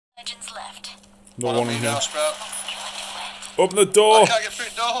No one in here. Sprout. Open the door! I can't get through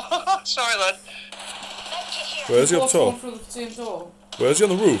the door. Sorry, lad. Where's he up top? Through the same door. Where's he on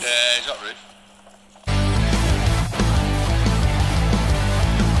the roof? Yeah, he's got roof.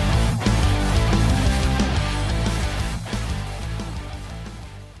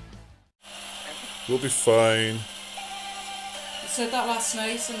 We'll be fine. You said that last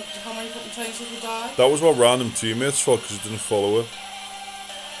night, and how many fucking times have we died? That was our random teammates' fault because he didn't follow her.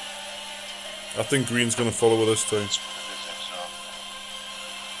 I think Green's gonna follow her this time.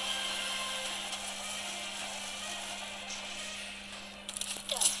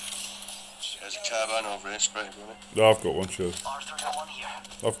 There's a carbine over here, spray it. No, I've got one, sure.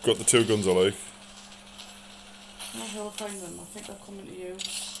 I've got the two guns I like. I'm not sure I'll find them. I think they're coming to you.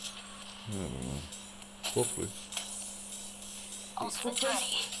 I don't know. Hopefully. He's fucking...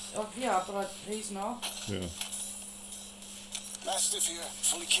 Oh, yeah, but he's not. Yeah. Mastiff here,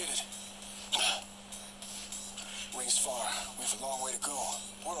 fully kitted. Rings far. We have a long way to go.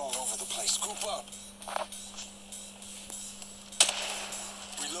 We're all over the place. Group up.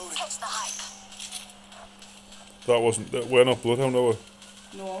 Reloading. That wasn't... We're not Bloodhound, are we?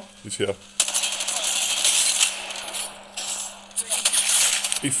 No. He's here.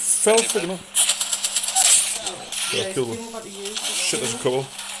 He fell freaking up. Yeah, I killed him. Shit, there's a couple.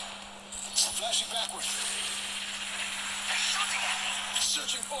 Flashing backward.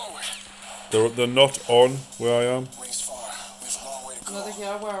 Searching forward. They're not on where I am. Rings far. We have a long way to go. Another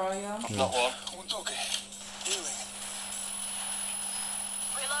here where I am. Yeah. Not one. Healing.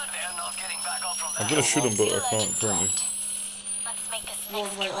 I'm gonna shoot him, but I can't currently.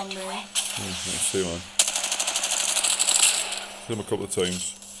 One's right on me. Let's see, man. Hit him a couple of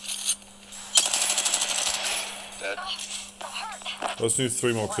times. Dead. I just need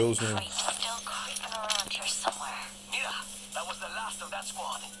 3 more kills now.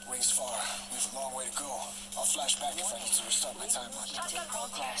 Rings far. We have a long way to go. I'll flash back if I need to restart my timeline.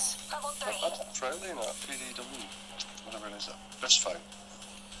 Prowling or PDW. Whatever it is. That's fine.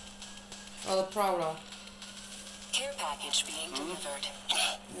 Oh, the Prowler. Care package being delivered.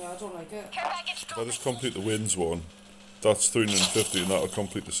 Yeah, I don't like it. If I just complete the wins one, that's 350 and that'll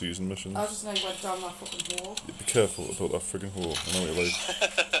complete the season missions. I just know you went down that fucking hole. Yeah, be careful about that friggin' hole. I know what you're like.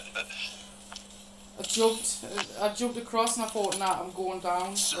 I jumped across and I thought, nah, I'm going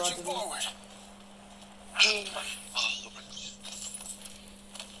down. Searching forward.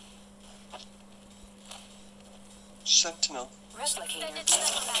 Sentinel.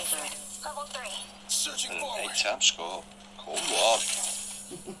 Searching And an forward. 8-time score. Come on.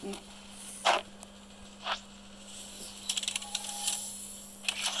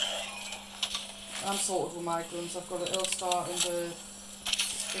 I'm sorted with my guns. I've got an L-Star and a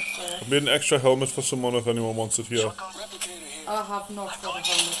Spitfire. I've made an extra helmet for someone if anyone wants it here. Replicator here. I have not got a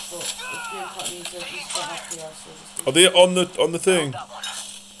helmet, but if Gamecat needs it, he's got it here, so just... Are they on the thing?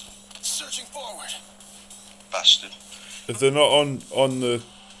 Searching forward. Bastard. If they're not on the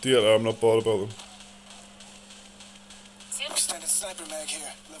DLR, I'm not bothered about them. Extended sniper mag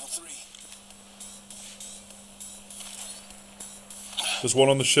here. Level 3. There's one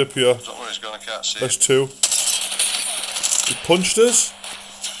on the ship here. Don't worry, he's gone. I can't see. There's 2. He punched us?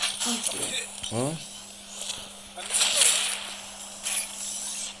 Huh?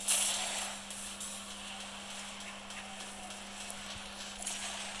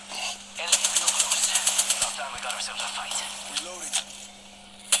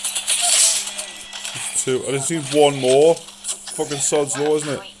 There's 2. I just need 1 more. Fucking sod's law, isn't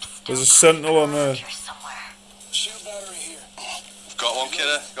it? There's a sentinel on there. Shield battery here. Got one,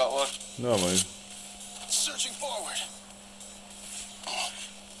 kidder. Got one. No, man. Searching forward.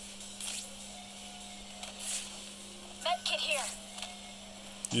 Medkit here.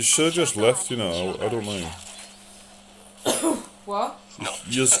 You should have just left, you know. I don't mind. What? No.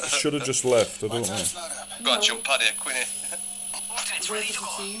 You should have just left. I don't know. Time's not up. Got a jump pad here, Queenie. Where's the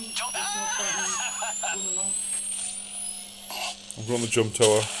team? There's no point in running on. I'm going to the jump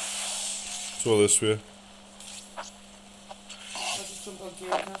tower. So this way. I just jumped on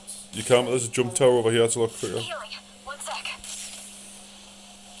Gamecat. You can't. There's a jump tower over here. It's a lot quicker. Healing. 1 sec.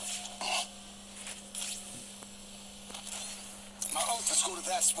 My ult, let's go to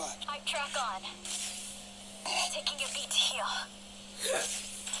that spot. I track on. Taking a beat to heal.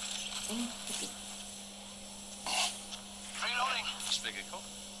 Reloading. Speaking cool.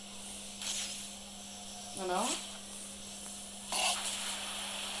 I know.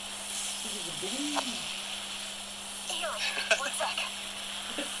 This is a big... Healing. 1 sec.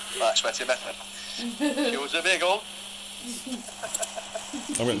 I expect you better. She was a big one.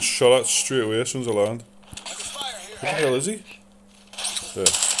 I'm getting shot at straight away as soon as I land. Fire here. Where the hell is he? There.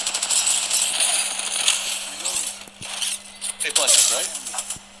 flank, right?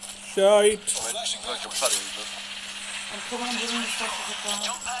 Shite. Like a paddy, I'm coming and doing as fast as I can.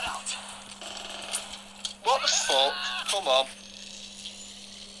 Jump pad out. what the fuck? Come on.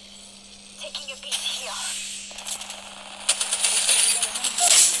 Taking a beat here.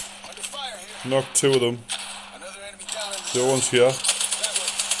 Under fire here. Knocked 2 of them. Another enemy down in the The other one's here. that way.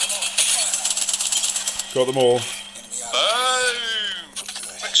 Got them all. Enemy out. Boom!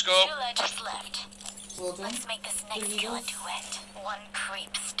 Good. Quick scope. 2 legends left. Well done. Let's make this next kill a duet. One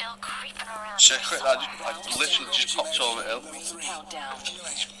creep still creeping around. Shit, quick, I literally just popped over the hill. Level 3. Countdown.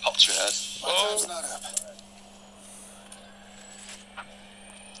 Accumulation. Popped to your head. My time's Oh, not up.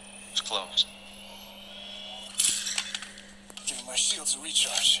 it's close. Giving my shields a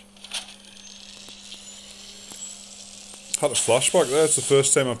recharge. Had a flashback there. It's the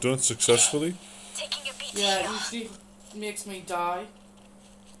first time I've done it successfully. Taking a beat Yeah, it here. usually makes me die.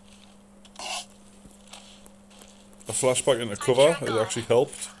 A flashback into cover. It actually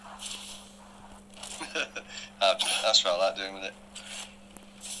helped. That's what I like doing with it.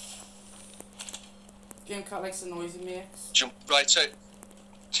 Gamecat likes the noise it makes. Jump right out.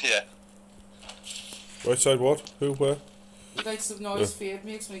 Yeah. Right side what? Who? Where? He likes the noise Fade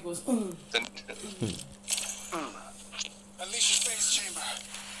makes when he goes, ugh. Then, Unleash your phase chamber.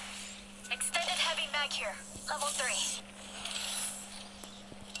 Extended heavy mag here. Level 3.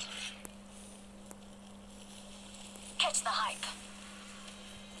 Catch the hype.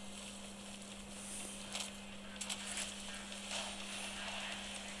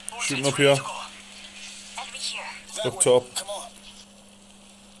 Shooting up here. Enemy here. That Up way. top. Come on.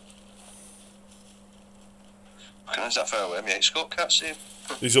 is that far away? My 8 scope can't see him.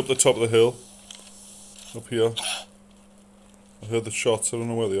 He's up the top of the hill. Up here. I heard the shots. I don't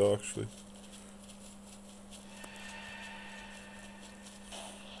know where they are actually.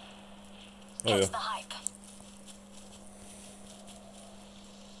 Oh Catch yeah. the hype.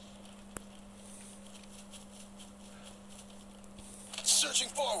 Searching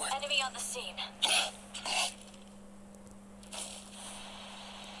forward. Enemy on the scene.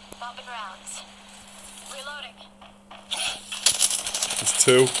 Bombing rounds. Reloading. There's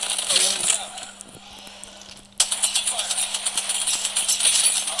 2.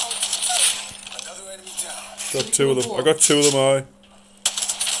 Another enemy down. Got 2 of them. I got 2 of them.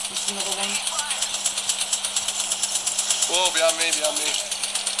 There's another one. Whoa, behind me, behind me.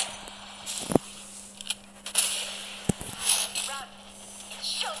 Round. It's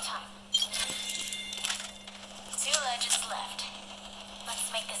showtime. 2 legends left.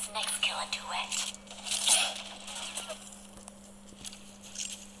 Let's make this next kill a duet.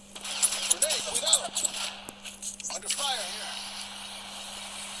 Grenade without. Under fire here.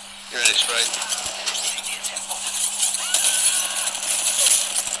 You ready, Sprite?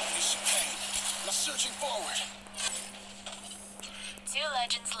 Releasing pain. Now searching forward. 2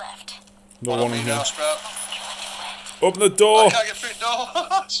 legends left. No one in me here. now, Sprout. Kill a duet. Open the I door. can't get through the door.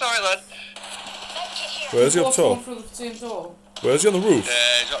 Sorry, lad. Medkit here. Where's he up Both going top? through the same door. Where's he on the roof?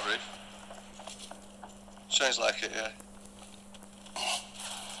 Yeah, he's got roof. Sounds like it, yeah.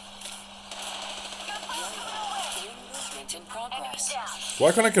 Movement in progress. Enemy down.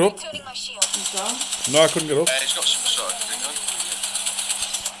 Why can't I get up? Tuning my shield. He's down. No, I couldn't get up. He's got some sort of thing on.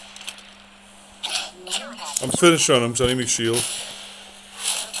 I'm finished on him, so I need my shield.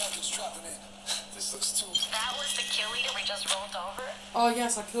 Package dropping in. This looks too. That was the kill leader we just rolled over. Oh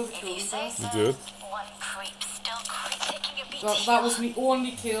yes, I killed the If kill you say leader. so. You did. One creep, still creep, taking a beat. That was my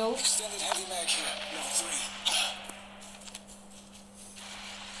only kill. Extended heavy mag here. Level 3.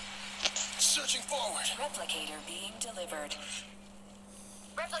 Searching forward. Replicator being delivered.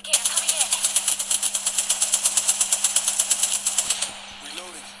 Replicator coming in.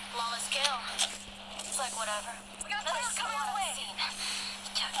 Reloading. Flawless kill. It's like whatever. We got another coming on the scene.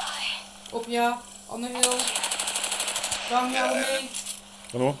 Up here, on the hill. Down here with me.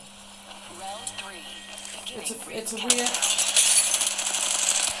 I know. Round 3. It's a rear.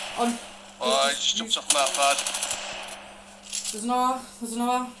 On. Oh, he just jumped off the map pad. There's another. There's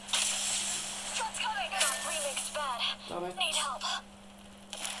another. Shots coming. Remix bad. Damn it. Need help.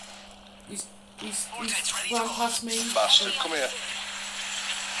 He's ran past me. Bastard, come here.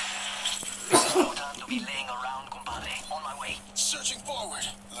 Searching forward.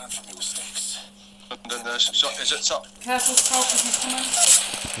 Learn from your mistakes. And then there's, so, is it top? Careful, scout, if he's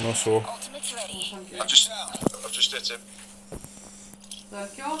coming. No, so. Ultimate's ready. Thank you. I've just hit him.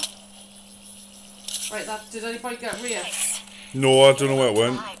 Thank you. Right, did anybody get rear? No, I don't know where it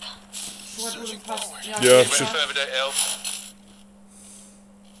went. Hype. So went running past. Yeah, He went should- further down hill.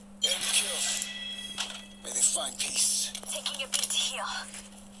 Enemy killed. May they find peace. Taking a beat to heal.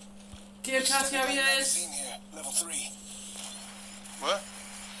 Gear cast, here he is. Magazine here. Level 3. Where?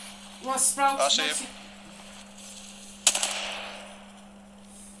 What Sprout? I see him.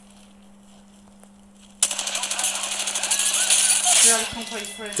 Yeah, I can't play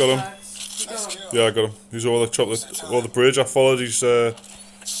for him. Got him. You got him. Yeah, I got him. He's over the chocolate, over the bridge. I followed his Leave the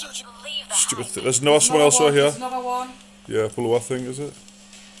stupid house. thing. There's no someone else over here. There's another one. Yeah, below I think, is it?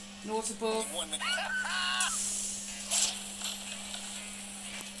 No, it's above. 1 minute.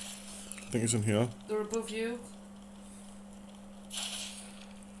 I think he's in here. They're above you.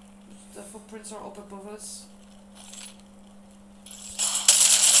 The footprints are up above us.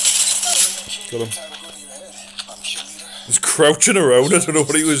 Got him. Time to go to your head. I'm kill leader. He's crouching around. I don't know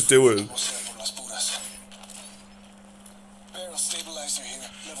what he was doing. Barrel stabilizer here.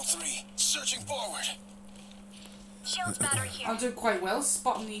 Level 3. Searching forward. Shields battery here. I'm doing quite well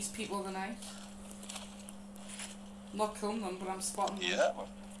spotting these people tonight. Not killing them, but I'm spotting them. Yeah.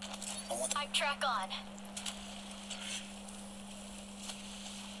 Pipe track on.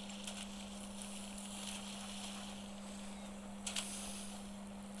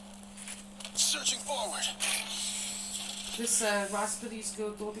 Searching forward. This raspberry's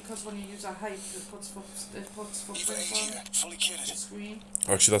good though because when you use a height, it puts Eva footprints 8 on here. Fully the kitted. screen,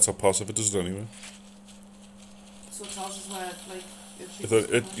 Actually, that's how passive it does it anyway. so it tells us where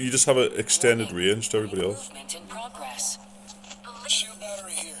like You just have an extended range to everybody else. Movement in progress. Shield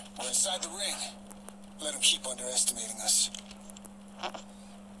battery here. We're inside the ring. Let them keep underestimating us.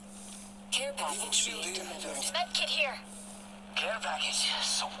 Care package Shield being here. delivered. Med kit here. Care package.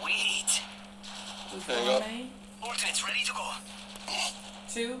 Sweet. There you go. Ultimate's ready to go.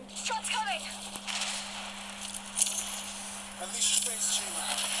 2. Shots coming. Unleash your face chamber.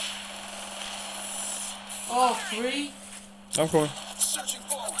 Oh, 3. I'm coming. Searching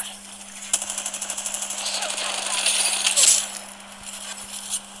forward.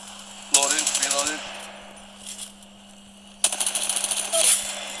 Loading, reloading.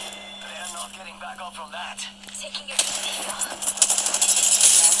 They're not getting back up from that. Taking your easy.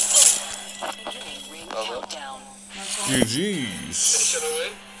 Beginning ring Oh, well. countdown. GG's.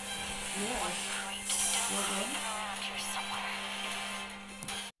 Yeah. Well done.